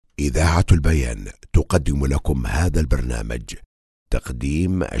إذاعة البيان تقدم لكم هذا البرنامج.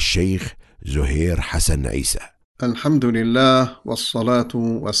 تقديم الشيخ زهير حسن عيسى. الحمد لله والصلاة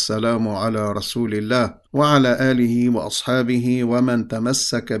والسلام على رسول الله وعلى آله وأصحابه ومن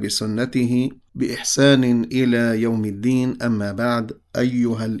تمسك بسنته بإحسان إلى يوم الدين. أما بعد،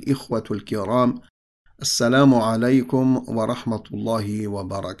 أيها الإخوة الكرام، السلام عليكم ورحمة الله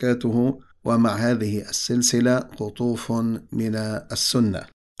وبركاته. ومع هذه السلسلة قطوف من السنة.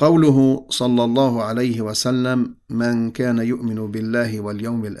 قوله صلى الله عليه وسلم: من كان يؤمن بالله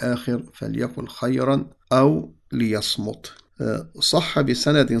واليوم الآخر فليقل خيرا أو ليصمت. صح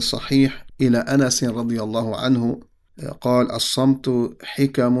بسند صحيح إلى أنس رضي الله عنه قال: الصمت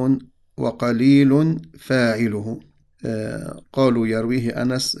حكم وقليل فاعله. قالوا يرويه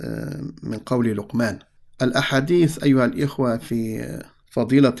أنس من قول لقمان. الأحاديث أيها الإخوة في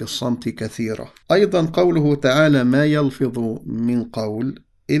فضيلة الصمت كثيرة. أيضا قوله تعالى: ما يلفظ من قول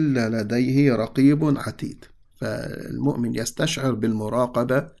إلا لديه رقيب عتيد. فالمؤمن يستشعر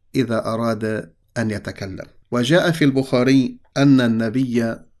بالمراقبة إذا أراد أن يتكلم. وجاء في البخاري أن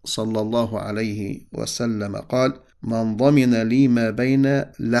النبي صلى الله عليه وسلم قال: من ضمن لي ما بين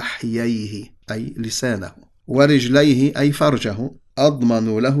لحييه أي لسانه ورجليه أي فرجه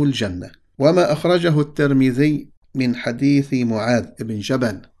أضمن له الجنة. وما أخرجه الترمذي من حديث معاذ بن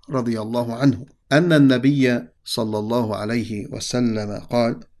جبل رضي الله عنه أن النبي صلى الله عليه وسلم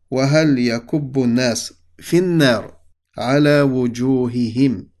قال: وهل يكب الناس في النار على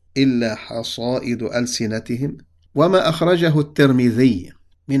وجوههم إلا حصائد ألسنتهم. وما أخرجه الترمذي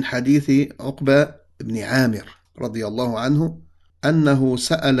من حديث عقبة بن عامر رضي الله عنه أنه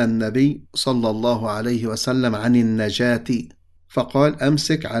سأل النبي صلى الله عليه وسلم عن النجاة فقال: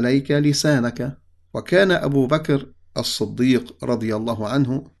 أمسك عليك لسانك. وكان أبو بكر الصديق رضي الله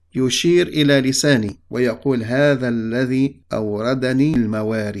عنه يشير إلى لساني ويقول: هذا الذي أوردني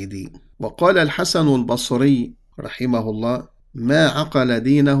الموارد. وقال الحسن البصري رحمه الله: ما عقل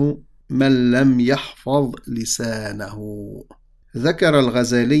دينه من لم يحفظ لسانه. ذكر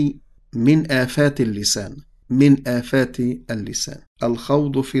الغزالي من آفات اللسان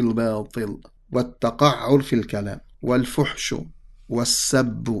الخوض في الباطل والتقعر في الكلام والفحش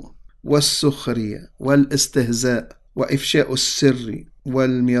والسب والسخرية والاستهزاء وإفشاء السر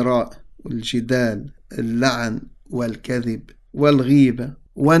والمراء والجدال، اللعن والكذب والغيبة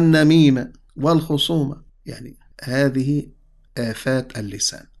والنميمة والخصومة. يعني هذه آفات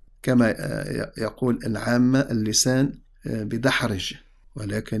اللسان. كما يقول العامة: اللسان بدحرج،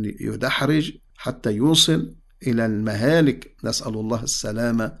 ولكن يدحرج حتى يوصل إلى المهالك، نسأل الله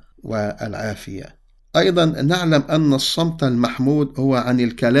السلامة والعافية. أيضا نعلم أن الصمت المحمود هو عن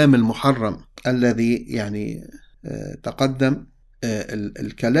الكلام المحرم الذي تقدم.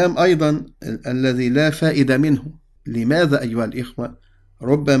 الكلام أيضا الذي لا فائدة منه. لماذا أيها الإخوة؟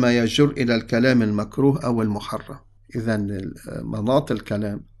 ربما يجر إلى الكلام المكروه أو المحرم. إذن مناط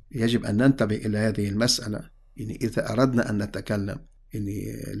الكلام يجب أن ننتبه إلى هذه المسألة. يعني إذا أردنا أن نتكلم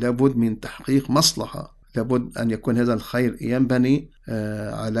لابد من تحقيق مصلحة، لابد أن يكون هذا الخير ينبني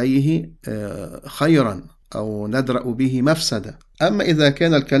عليه خيرا أو ندرأ به مفسدة. أما إذا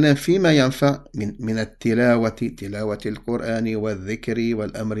كان الكلام فيما ينفع من تلاوة القرآن والذكر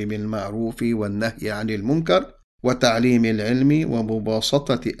والأمر بالمعروف والنهي عن المنكر وتعليم العلم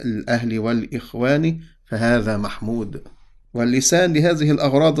ومباسطة الأهل والإخوان، فهذا محمود. واللسان لهذه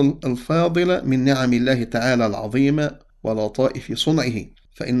الأغراض الفاضلة من نعم الله تعالى العظيمة ولطائف صنعه،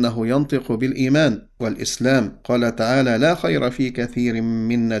 فإنه ينطق بالإيمان والإسلام. قال تعالى: لا خير في كثير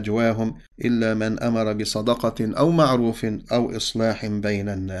من نجواهم إلا من أمر بصدقة أو معروف أو إصلاح بين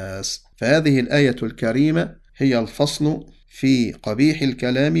الناس. فهذه الآية الكريمة هي الفصل في قبيح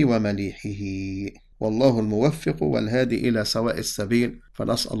الكلام ومليحه. والله الموفق والهادي إلى سواء السبيل.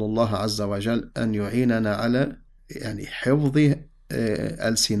 فنسأل الله عز وجل أن يعيننا على حفظ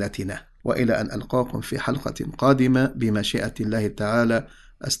ألسنتنا. وإلى أن ألقاكم في حلقة قادمة بمشيئة الله تعالى،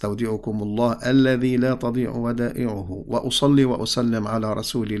 أستودعكم الله الذي لا تضيع ودائعه، وأصلي وأسلم على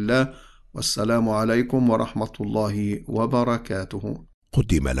رسول الله، والسلام عليكم ورحمة الله وبركاته.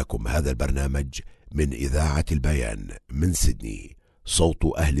 قدم لكم هذا البرنامج من إذاعة البيان من سيدني،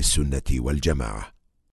 صوت أهل السنة والجماعة.